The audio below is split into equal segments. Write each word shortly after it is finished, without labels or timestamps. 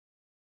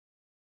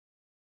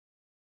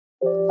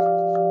Hello,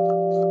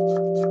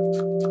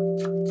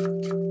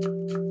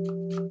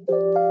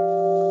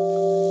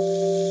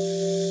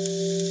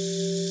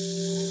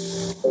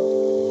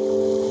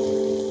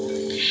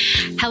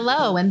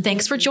 and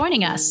thanks for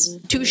joining us.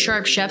 Two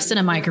sharp chefs and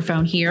a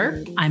microphone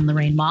here. I'm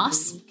Lorraine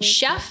Moss,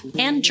 chef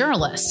and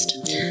journalist.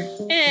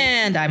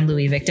 And I'm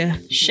Louis Victor,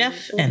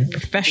 chef and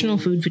professional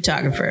food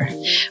photographer.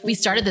 We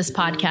started this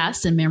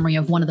podcast in memory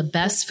of one of the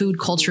best food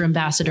culture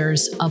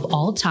ambassadors of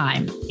all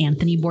time,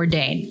 Anthony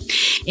Bourdain.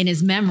 In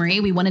his memory,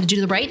 we wanted to do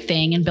the right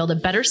thing and build a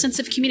better sense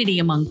of community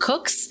among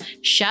cooks,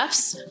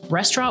 chefs,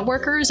 restaurant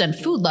workers, and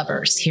food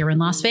lovers here in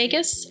Las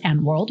Vegas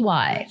and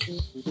worldwide.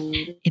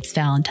 It's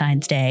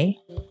Valentine's Day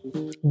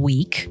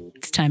week.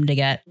 It's time to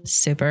get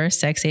super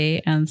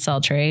sexy and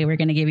sultry. We're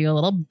going to give you a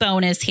little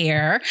bonus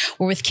here.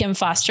 We're with Kim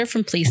Foster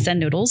from Please Send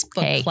Noodles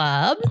Book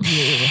Club.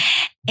 Yeah.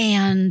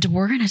 And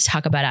we're going to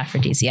talk about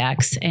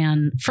aphrodisiacs.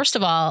 And first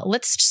of all,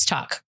 let's just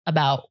talk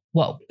about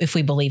if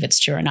we believe it's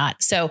true or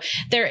not. So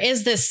there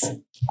is this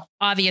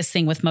obvious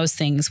thing with most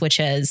things, which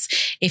is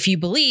if you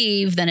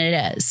believe, then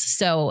it is.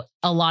 So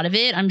a lot of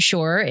it, I'm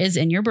sure, is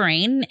in your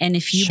brain. And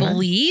if you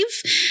believe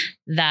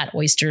that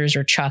oysters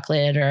or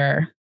chocolate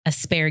or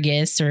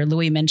asparagus, or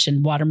Louis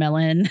mentioned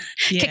watermelon,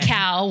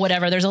 cacao,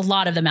 whatever, there's a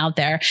lot of them out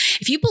there.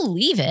 If you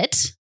believe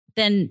it,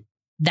 then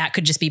that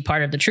could just be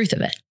part of the truth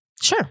of it.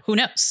 Sure. Who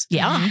knows?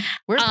 Yeah. Mm-hmm.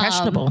 We're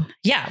impressionable.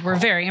 We're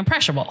very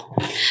impressionable.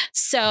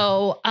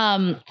 So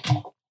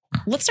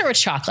let's start with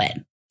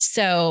chocolate.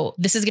 So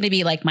this is going to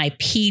be like my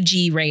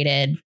PG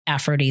rated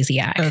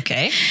aphrodisiac.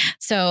 Okay.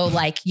 So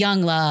like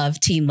young love,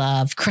 teen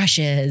love,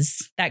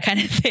 crushes, that kind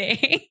of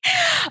thing.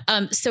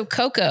 So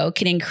cocoa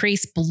can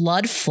increase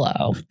blood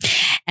flow.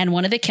 And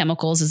one of the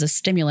chemicals is a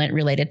stimulant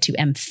related to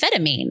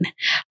amphetamine,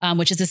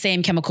 which is the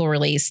same chemical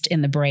released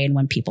in the brain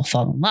when people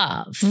fall in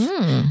love.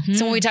 Mm-hmm.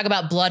 So when we talk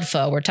about blood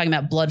flow, we're talking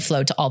about blood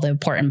flow to all the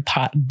important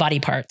body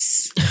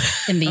parts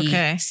in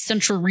the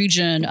central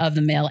region of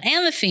the male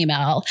and the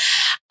female.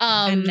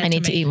 I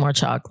need to eat more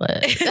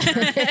chocolate.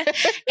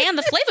 And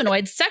the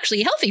flavonoids, it's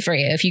actually healthy for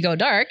you if you go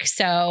dark.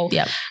 So,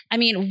 I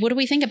mean, what do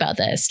we think about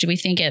this? Do we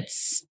think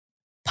it's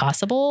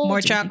possible?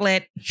 More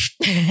chocolate.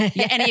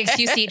 Any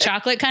excuse to eat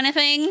chocolate kind of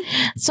thing?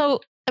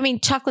 So, I mean,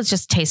 chocolate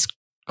just tastes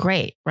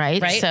great,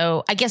 right?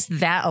 So I guess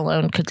that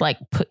alone could like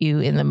put you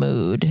in the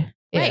mood.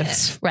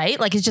 Right.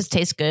 Like it just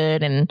tastes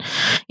good. And,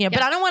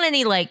 but I don't want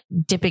any like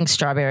dipping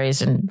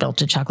strawberries in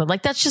melted chocolate.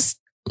 Like that's just,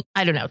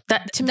 I don't know.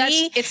 That to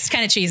me, it's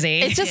kind of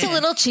cheesy. It's just a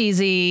little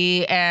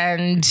cheesy,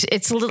 and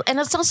it's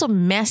also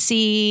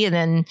messy. And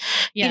then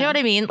you know what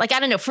I mean? Like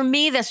I don't know. For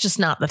me, that's just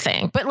not the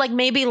thing. But like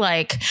maybe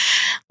like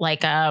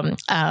a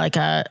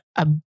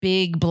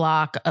big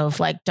block of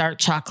like dark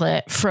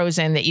chocolate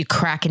frozen that you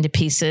crack into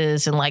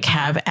pieces and like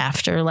have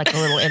after like a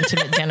little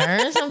intimate dinner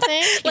or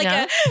something.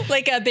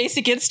 Like a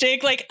Basic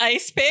Instinct like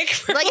ice pick.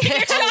 For like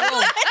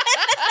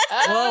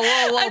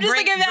whoa!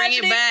 Bring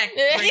it back.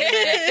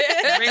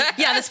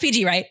 Yeah, that's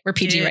PG, right? We're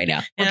PG right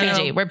now.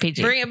 We're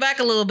PG. Bring it back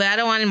a little bit. I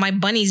don't want my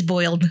bunnies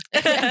boiled.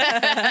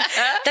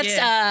 That's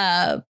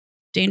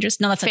dangerous.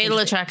 No, that's Fatal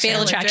Attraction.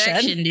 Fatal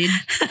Attraction, dude.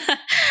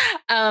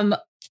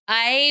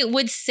 I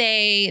would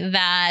say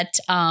that,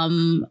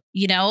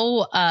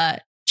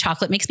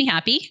 chocolate makes me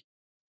happy.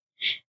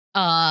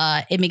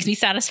 It makes me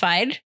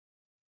satisfied.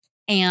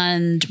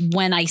 And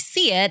when I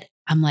see it,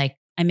 I'm like,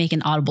 I make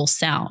an audible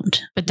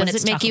sound. But does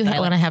it make you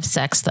want to have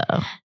sex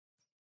though?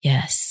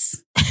 Yes.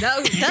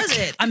 No, does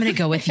it? I'm going to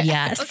go with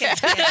yes. Okay.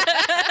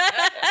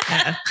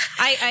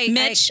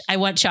 Mitch, I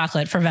want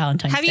chocolate for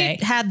Valentine's Day. Have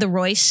you had the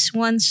Royce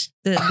ones?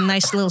 The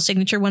nice little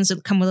signature ones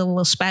that come with a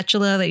little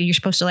spatula that you're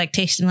supposed to like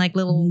taste in like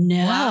little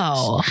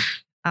No.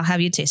 I'll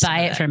have you taste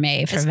Buy it for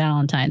me for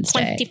Valentine's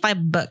Day.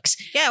 $25.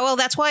 Yeah, well,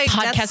 that's why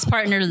podcast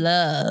partner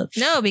love.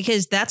 No,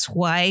 because that's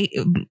why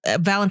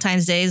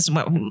Valentine's Day is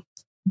what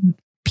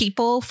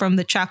people from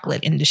the chocolate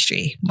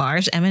industry,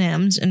 Mars,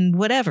 M&Ms, and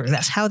whatever.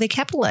 That's how they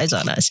capitalize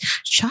on us.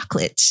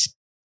 Chocolates.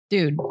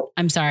 Dude,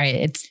 I'm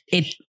sorry.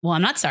 Well,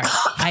 I'm not sorry.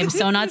 I'm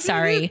so not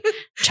sorry.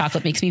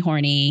 Chocolate makes me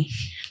horny.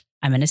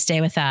 I'm going to stay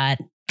with that.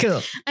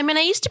 Cool. I mean,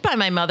 I used to buy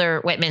my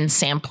mother Whitman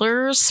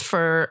samplers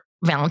for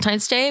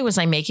Valentine's Day. Was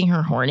I making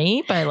her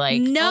horny by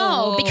like?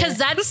 No, because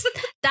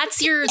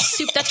that's your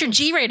soup. That's your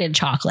G-rated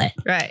chocolate.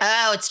 Right.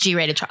 Oh, it's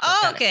G-rated chocolate.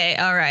 Oh, okay.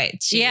 All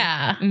right.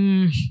 Yeah.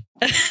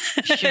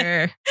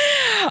 Sure.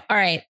 All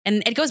right.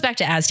 And it goes back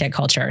to Aztec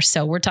culture.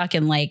 So we're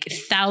talking like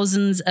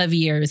thousands of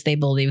years they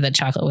believe that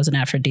chocolate was an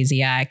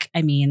aphrodisiac.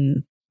 I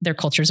mean, their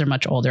cultures are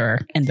much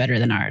older and better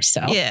than ours.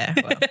 So yeah,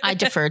 well. I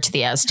defer to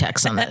the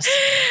Aztecs on this.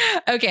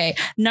 Okay.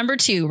 Number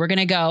 2, we're going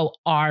to go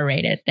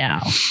R-rated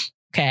now.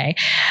 Okay.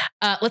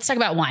 Let's talk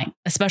about wine,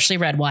 especially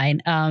red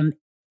wine.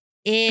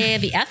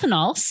 The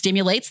ethanol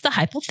stimulates the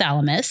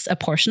hypothalamus, a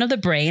portion of the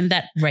brain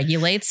that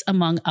regulates,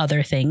 among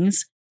other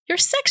things, your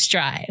sex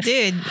drive.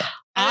 Dude,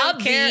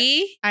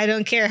 I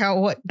don't care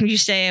what you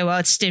say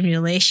about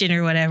stimulation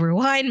or whatever.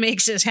 Wine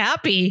makes us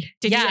happy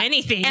to do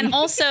anything. And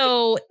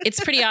also, it's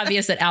pretty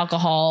obvious that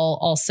alcohol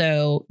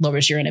also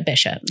lowers your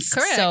inhibitions.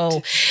 Correct.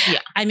 So,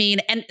 I mean,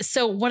 and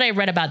so when I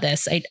read about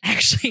this, I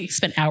actually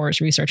spent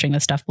hours researching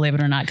this stuff, believe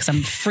it or not, because I'm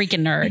a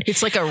freaking nerd.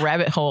 It's like a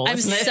rabbit hole. I'm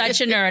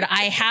such a nerd.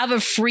 I have a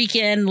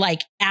freaking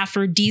like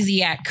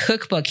aphrodisiac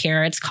cookbook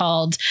here. It's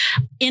called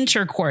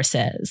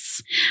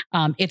Intercourses.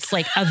 It's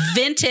like a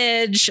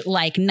vintage,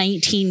 like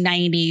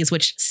 1990s,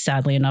 which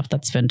sadly enough,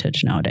 that's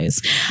vintage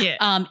nowadays.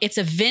 Yeah. It's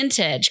a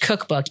vintage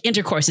cookbook,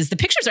 Intercourses. The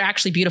pictures are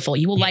actually beautiful.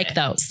 You will like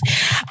those.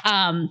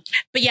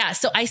 But yeah,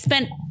 so I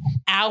spent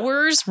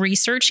hours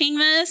researching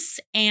this,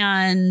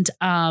 and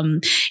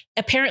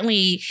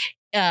apparently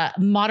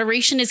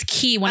moderation is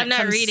key when I'm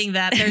not reading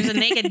that. There's a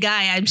naked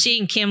guy. I'm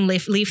seeing Kim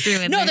leaf through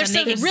it. No, there's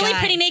some really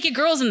pretty naked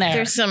girls in there.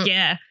 There's some.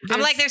 Yeah.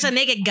 I'm like, there's a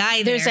naked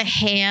guy there. There's a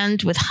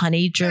hand with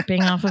honey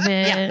dripping off of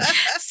it. Yeah.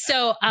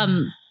 So,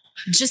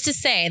 just to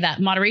say that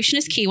moderation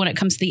is key when it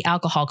comes to the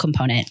alcohol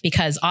component,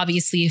 because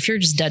obviously if you're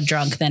just dead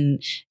drunk, then,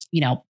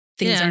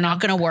 things are not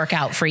going to work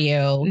out for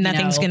you.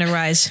 Nothing's going to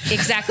rise.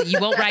 Exactly. You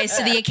won't rise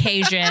to the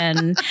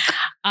occasion.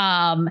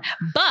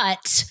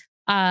 But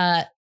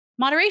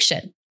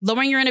moderation.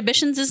 Lowering your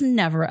inhibitions is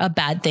never a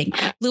bad thing.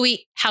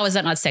 Louis, how is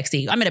that not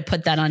sexy? I'm going to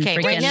put that on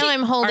right now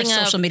I'm holding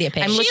our social media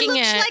page. She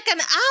looks like an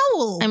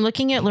owl. I'm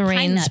looking at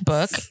Lorraine's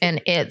book,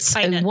 and it's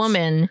a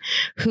woman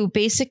who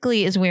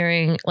basically is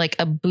wearing like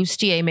a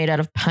bustier made out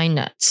of pine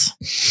nuts.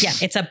 Yeah,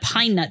 it's a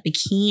pine nut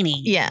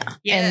bikini. Yeah.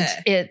 And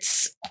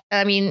it's,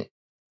 I mean,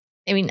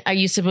 are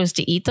you supposed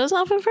to eat those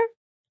off of her?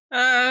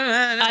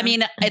 I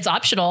mean, it's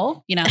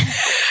optional,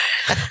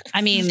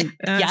 I mean,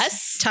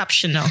 yes.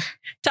 Toptional.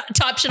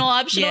 Toptional,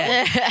 optional.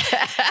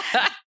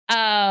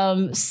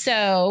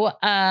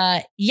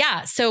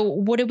 Yeah. So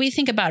what do we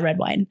think about red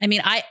wine? I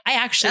mean, I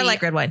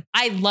like red wine.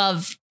 I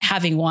love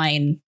having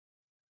wine.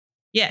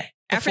 Yeah.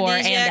 Before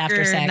and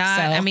after sex. Not,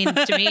 so. I mean,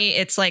 to me,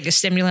 it's like a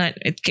stimulant.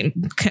 It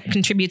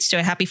contributes to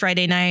a happy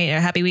Friday night, a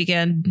happy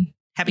weekend,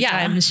 happy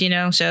times,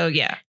 So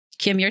yeah.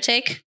 Kim, your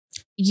take?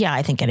 Yeah,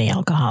 I think any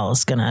alcohol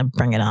is going to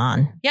bring it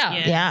on.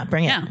 Yeah.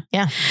 Bring it.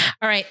 Yeah.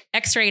 All right.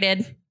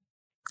 X-rated.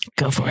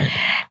 Go for it.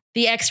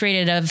 The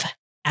X-rated of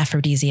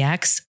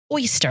aphrodisiacs,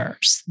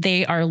 oysters.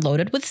 They are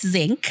loaded with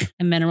zinc,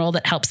 a mineral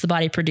that helps the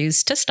body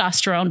produce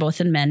testosterone,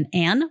 both in men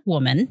and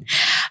women.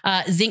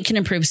 Zinc can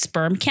improve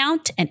sperm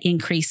count and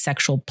increase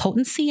sexual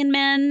potency in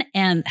men.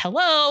 And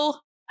hello,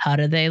 how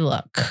do they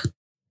look?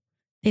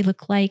 They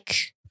look like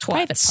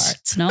private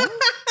parts, no?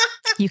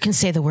 You can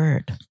say the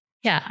word.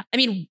 Yeah. I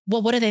mean,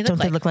 well, what do they look Don't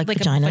like? they look like A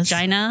vaginas?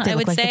 vagina, They I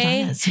look would like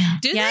say. vaginas, yeah.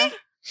 Do they?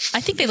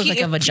 I think they look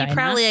like a vagina. You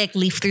probably like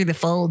leaf through the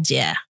folds.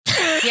 Yeah.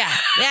 Yeah.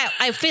 Yeah.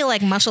 I feel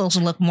like muscles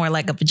look more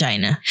like a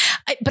vagina.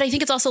 But I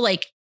think it's also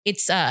like,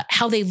 it's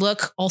how they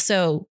look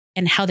also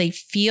and how they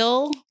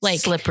feel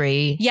like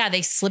slippery. Yeah.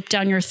 They slip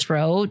down your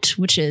throat,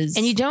 which is.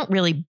 And you don't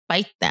really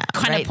bite them.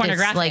 Kind of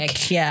pornographic.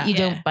 It's like, you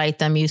don't bite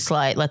them. You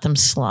let them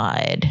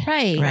slide.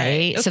 Right.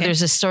 Okay. So there's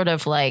this sort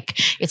of like,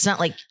 it's not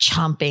like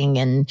chomping,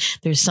 and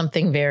there's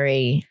something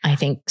very, I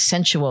think,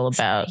 sensual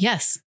about.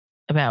 Yes.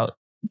 About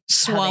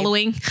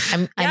swallowing.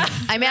 I'm not.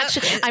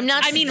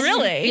 I mean,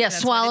 really? Yeah,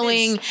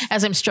 swallowing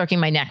as I'm stroking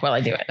my neck while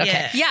I do it.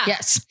 Okay. Yeah.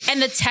 Yes.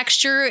 And the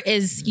texture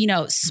is,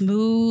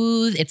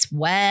 smooth. It's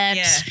wet.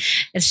 Yeah.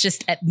 It's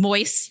just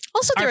moist.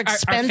 Also, they're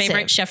expensive. Our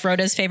favorite Chef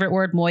Rhoda's favorite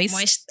word, moist.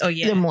 Moist. Oh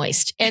yeah. They're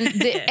moist,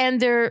 and and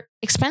they're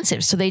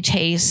expensive, so they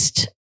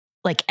taste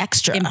like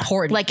extra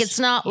important. Like it's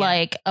not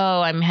like,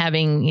 oh, I'm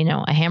having,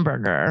 a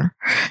hamburger.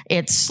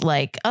 It's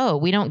like, oh,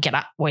 we don't get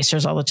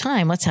oysters all the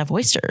time. Let's have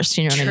oysters.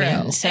 You know what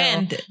I mean? So,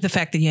 and the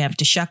fact that you have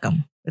to shuck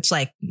them. It's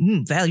like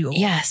valuable.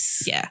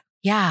 Yes. Yeah.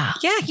 Yeah.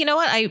 Yeah. You know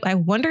what? I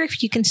wonder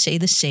if you can say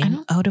the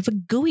same out of a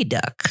gooey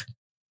duck.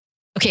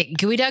 Okay,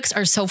 gooey ducks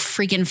are so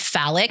freaking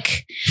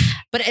phallic,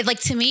 but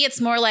to me, it's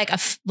more like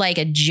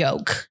a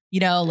joke.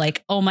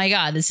 Like, oh my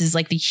God, this is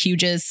like the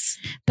hugest.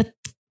 But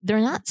they're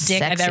not dick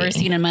sexy. I've ever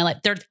seen in my life.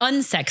 They're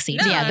unsexy.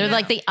 No, they're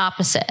like the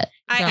opposite.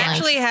 I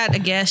actually had a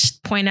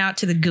guest point out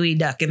to the gooey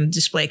duck in the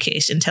display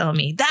case and tell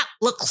me, that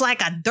looks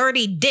like a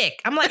dirty dick.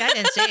 I'm like, I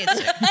didn't say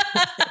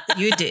it.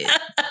 You did.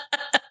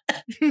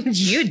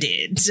 You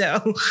did.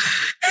 So.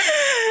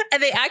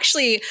 And they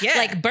actually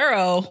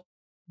burrow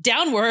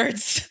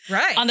downwards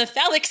on the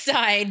phallic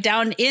side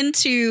down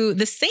into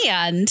the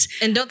sand.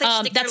 And don't they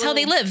stick that's how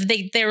they live.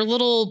 Their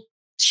little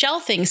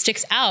shell thing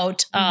sticks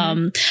out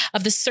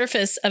of the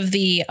surface of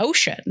the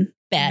ocean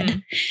bed. Mm-hmm.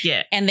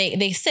 Yeah. And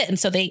they sit. And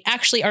so they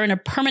actually are in a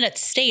permanent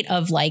state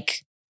of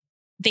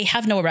they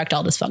have no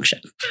erectile dysfunction.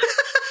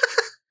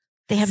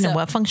 They have no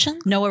what function?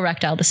 No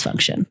erectile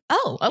dysfunction.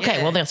 Oh, okay.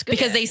 Yeah. Well, that's good.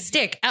 Because they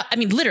stick out,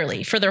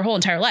 literally for their whole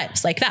entire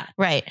lives like that.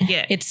 Right.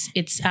 Yeah.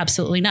 It's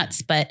absolutely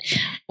nuts. But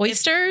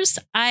oysters,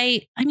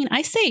 I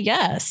say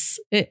yes.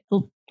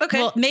 Okay.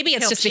 Well, maybe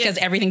it's just because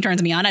everything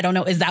turns me on. I don't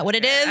know. Is that what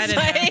it is? Am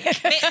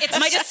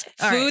I just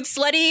food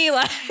slutty?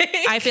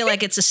 I feel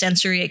like it's a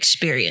sensory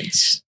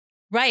experience.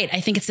 Right.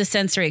 I think it's the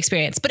sensory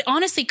experience, but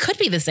honestly could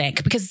be the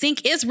zinc because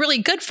zinc is really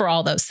good for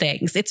all those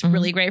things. It's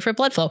really great for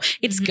blood flow.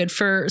 It's good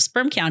for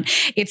sperm count.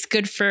 It's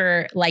good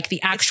for like the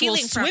actual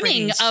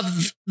swimming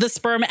of the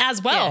sperm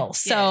as well. Yeah,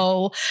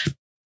 so,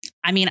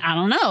 I mean, I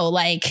don't know.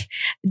 Like,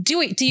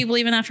 do you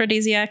believe in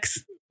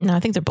aphrodisiacs? No,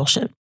 I think they're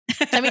bullshit.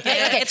 I mean,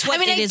 I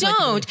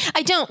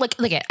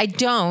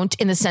don't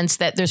in the sense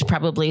that there's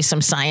probably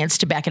some science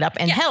to back it up.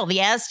 And hell, the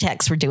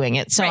Aztecs were doing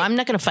it. So I'm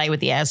not going to fight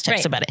with the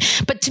Aztecs about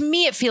it. But to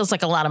me, it feels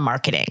like a lot of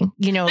marketing,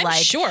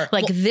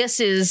 this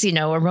is,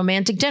 a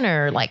romantic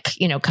dinner,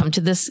 come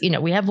to this,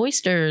 we have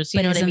oysters,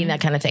 you know what I mean?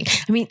 That kind of thing.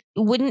 I mean,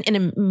 wouldn't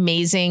an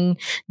amazing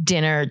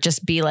dinner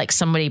just be like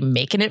somebody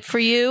making it for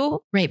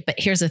you? Right. But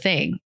here's the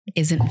thing.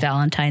 Isn't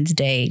Valentine's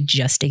Day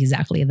just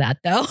exactly that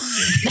though?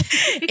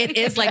 It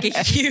is like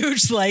a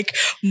huge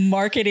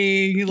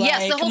marketing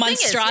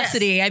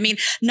monstrosity. I mean,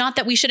 not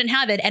that we shouldn't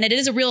have it. And it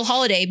is a real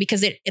holiday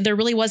because there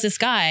really was this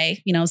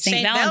guy,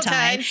 Saint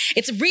Valentine.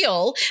 It's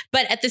real,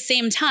 but at the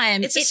same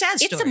time, it's a sad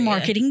story. It's a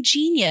marketing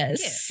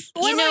genius.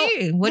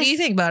 Yeah. What do you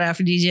think about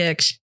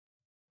aphrodisiacs?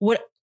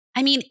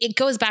 I mean, it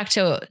goes back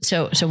to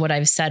what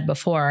I've said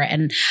before.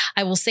 And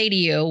I will say to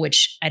you,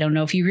 which I don't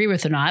know if you agree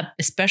with or not,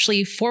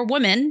 especially for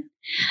women,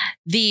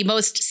 the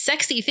most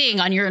sexy thing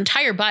on your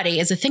entire body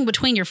is a thing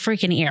between your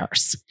freaking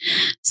ears.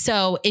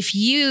 So if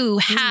you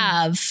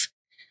have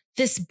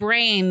this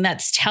brain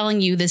that's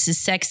telling you this is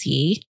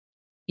sexy,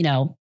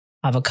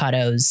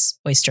 avocados,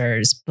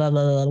 oysters, blah,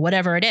 blah, blah,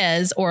 whatever it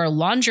is, or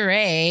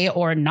lingerie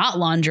or not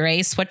lingerie,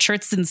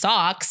 sweatshirts and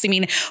socks. I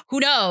mean,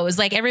 who knows?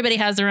 Like everybody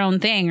has their own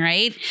thing,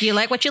 right? You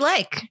like what you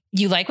like.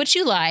 You like what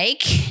you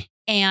like.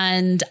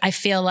 And I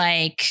feel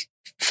like,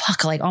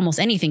 almost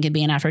anything could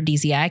be an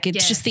aphrodisiac.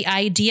 It's just the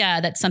idea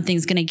that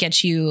something's going to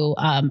get you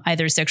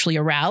either sexually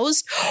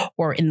aroused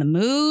or in the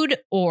mood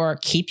or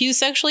keep you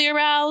sexually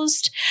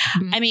aroused.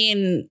 I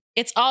mean,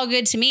 it's all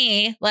good to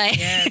me.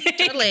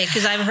 Totally.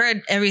 Because I've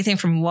heard everything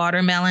from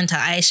watermelon to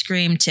ice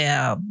cream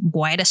to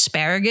white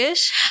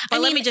asparagus.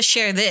 But let me just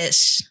share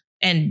this.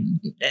 And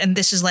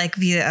this is like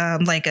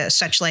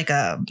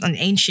an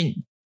ancient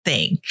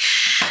thing.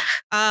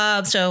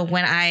 So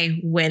when I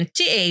went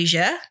to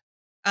Asia,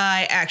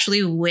 I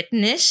actually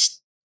witnessed,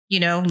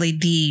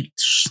 the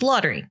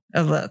slaughtering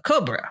of a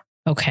cobra.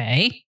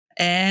 Okay.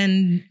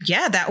 And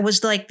that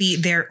was like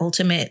their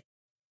ultimate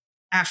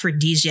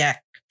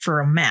aphrodisiac for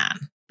a man,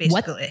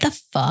 basically. What the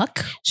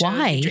fuck? So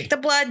why? You drink the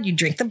blood, you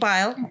drink the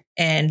bile,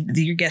 and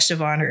your guest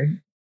of honor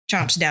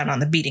chomps down on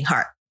the beating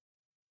heart.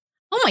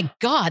 Oh my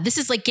God. This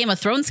is like Game of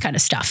Thrones kind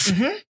of stuff.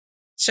 Mm-hmm.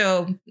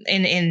 So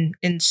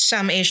in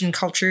some Asian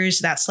cultures,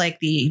 that's like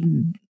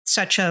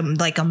such a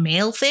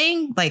male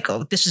thing. Like,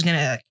 oh, this is going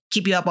to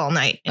keep you up all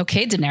night.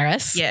 Okay,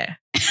 Daenerys. Yeah.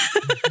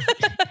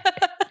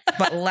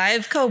 But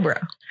live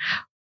cobra.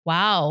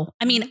 Wow.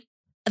 I mean,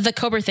 the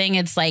cobra thing,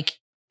 it's like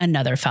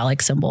another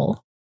phallic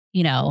symbol.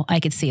 I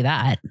could see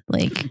that.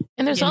 And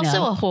there's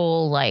also a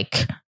whole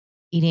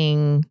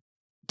eating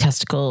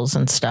testicles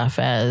and stuff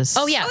as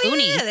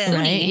uni.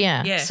 Right?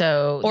 Yeah.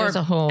 So or there's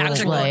a whole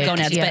actual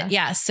gonads,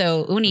 but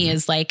so uni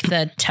is like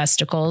the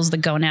testicles, the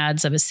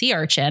gonads of a sea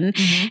urchin,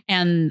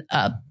 and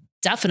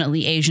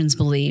definitely Asians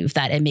believe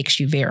that it makes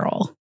you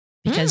virile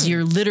because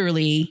you're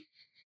literally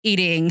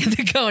eating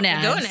the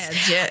gonads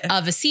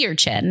of a sea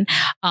urchin.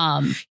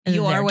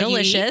 They're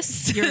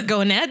delicious. You're a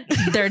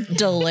gonad. They're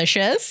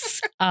delicious.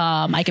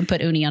 I can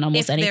put uni on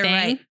almost anything.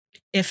 Right.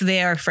 If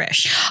they are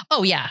fresh.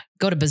 Oh, yeah.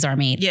 Go to Bazaar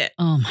Meat. Yeah.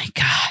 Oh, my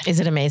God.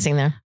 Is it amazing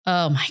there?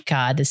 Oh, my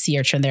God. The sea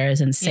urchin there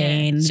is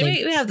insane. Yeah. So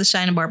we have the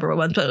Santa Barbara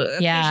ones, but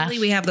occasionally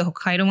we have the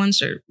Hokkaido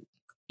ones are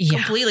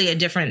completely a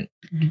different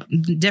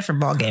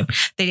ball game.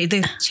 They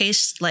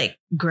taste like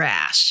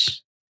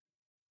grass.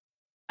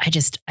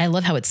 I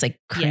love how it's like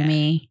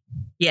creamy.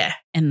 Yeah.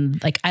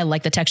 And I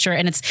like the texture.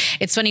 And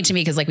it's funny to me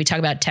because we talk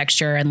about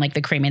texture and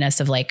the creaminess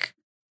of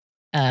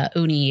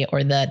uni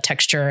or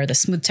the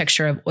smooth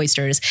texture of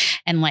oysters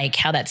and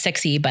how that's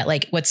sexy.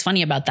 But what's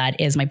funny about that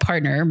is my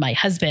partner, my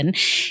husband,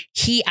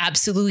 he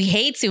absolutely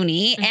hates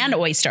uni and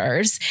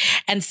oysters.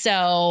 And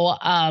so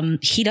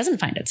he doesn't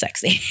find it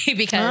sexy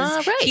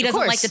because he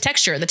doesn't like the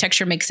texture. The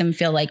texture makes him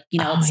feel like,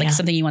 it's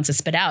something he wants to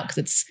spit out because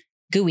it's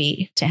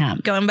gooey to him.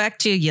 Going back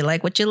to you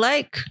like what you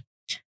like.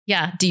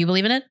 Yeah. Do you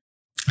believe in it?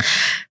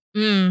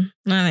 I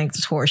think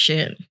it's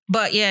horseshit.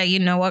 But yeah, you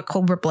know what?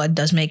 Cobra blood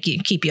does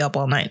keep you up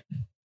all night.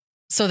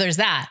 So there's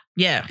that.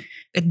 Yeah,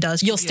 it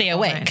does. You'll stay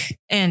awake.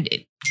 And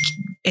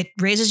it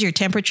raises your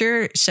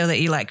temperature so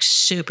that you're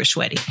super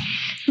sweaty.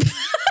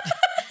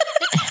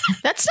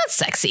 That's not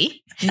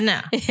sexy. No.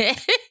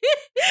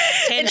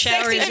 10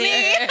 showers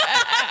in.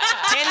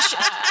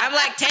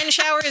 I'm 10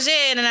 showers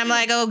in and I'm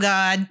like, oh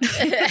God,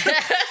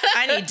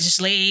 I need to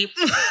sleep.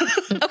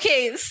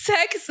 Okay.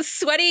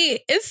 Sweaty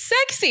is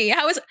sexy.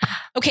 How is,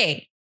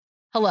 okay.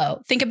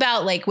 Hello. Think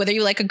about whether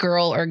you like a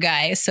girl or a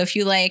guy. So if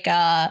you like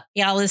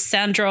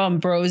Alessandro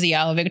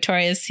Ambrosio,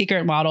 Victoria's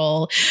Secret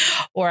model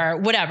or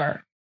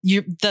whatever,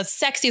 you're the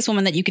sexiest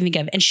woman that you can think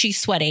of and she's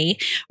sweaty.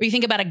 Or you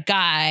think about a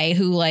guy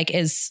who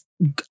is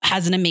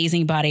has an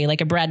amazing body,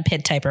 like a Brad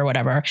Pitt type or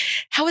whatever.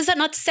 How is that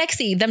not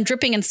sexy? Them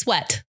dripping in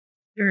sweat.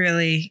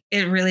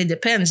 It really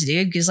depends,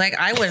 dude. Because like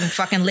I wouldn't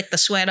fucking lick the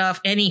sweat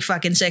off any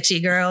fucking sexy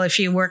girl if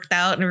she worked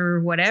out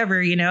or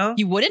whatever, you know?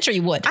 You wouldn't, or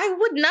you would? I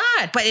would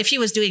not. But if she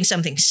was doing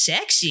something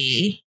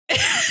sexy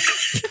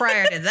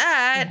prior to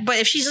that, but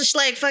if she's just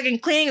like fucking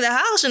cleaning the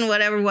house and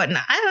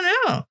whatnot, I don't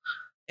know.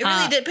 It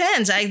really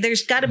depends.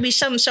 There's got to be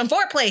some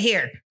foreplay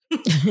here.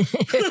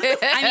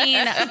 I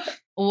mean,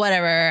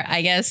 whatever.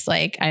 I guess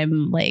like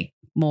I'm like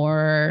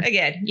more.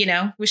 Again, you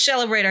know, we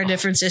celebrate our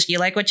differences. You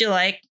like what you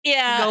like.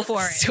 Yeah. Go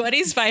for it.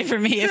 Sweaty's fine for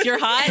me. If you're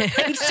hot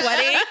and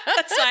sweaty,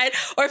 that's fine.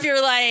 Or if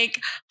you're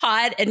like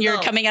hot and you're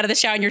coming out of the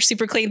shower and you're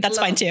super clean, that's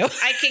fine too.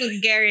 I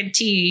can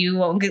guarantee you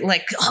won't get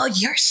like, oh,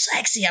 you're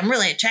sexy. I'm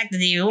really attracted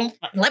to you.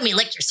 Let me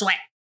lick your sweat.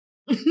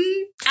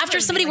 After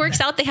somebody works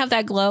out, they have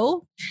that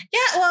glow. Yeah.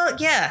 Well,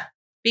 yeah.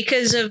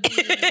 Because of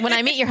when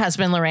I meet your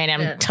husband, Lorraine,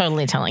 I'm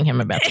totally telling him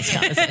about this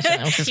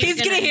conversation.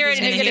 He's going to hear it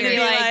and he's going to be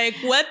like,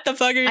 what the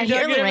fuck are you talking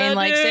about? I hear Lorraine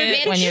likes it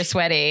Mitch, when you're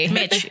sweaty.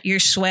 Mitch, your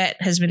sweat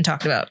has been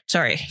talked about.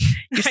 Sorry.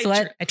 Your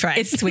sweat? I tried.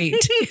 It's sweet.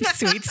 It's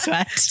sweet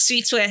sweat.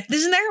 Sweet sweat.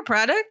 Isn't there a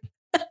product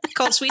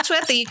called Sweet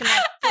Sweat that you can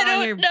put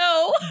on your...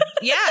 know.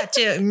 Yeah,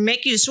 to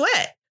make you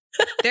sweat.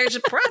 There's a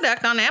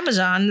product on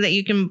Amazon that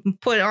you can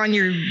put on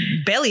your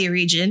belly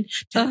region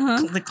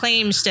that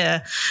claims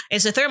to,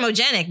 it's a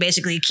thermogenic,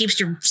 basically. It keeps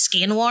your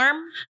skin warm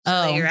so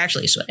that you're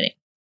actually sweating.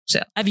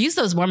 So I've used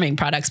those warming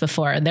products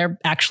before. They're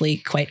actually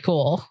quite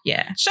cool.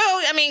 Yeah. So,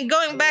 I mean,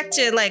 going back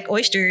to like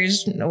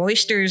oysters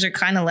are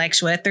kind of like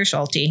sweat. They're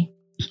salty.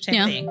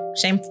 Same thing.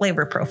 Same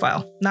flavor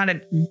profile. Not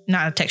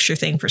a texture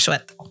thing for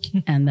sweat.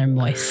 And they're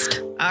moist.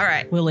 All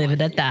right. We'll leave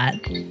it at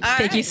that.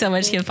 Thank you so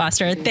much, Kim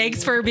Foster.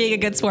 Thanks for being a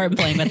good sport and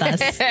playing with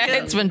us.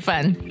 It's been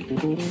fun.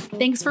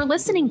 Thanks for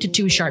listening to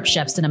Two Sharp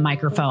Chefs and a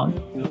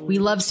Microphone. We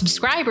love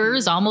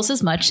subscribers almost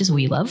as much as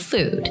we love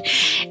food.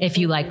 If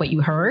you like what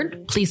you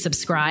heard, please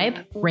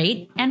subscribe,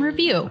 rate, and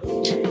review.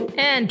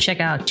 And check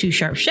out Two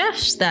Sharp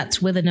Chefs.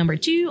 That's with a number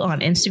 2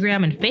 on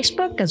Instagram and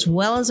Facebook, as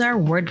well as our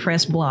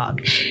WordPress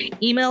blog.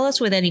 Email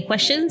us with any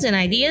questions and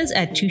ideas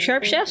at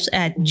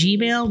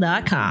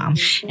twosharpchefs@gmail.com.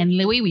 And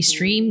Louie, we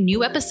stream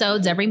new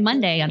episodes every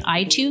Monday on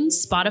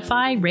iTunes,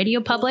 Spotify,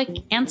 Radio Public,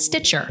 and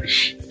Stitcher.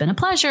 It's been a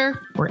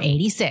pleasure. We're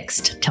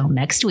 86th. Till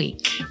next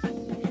week.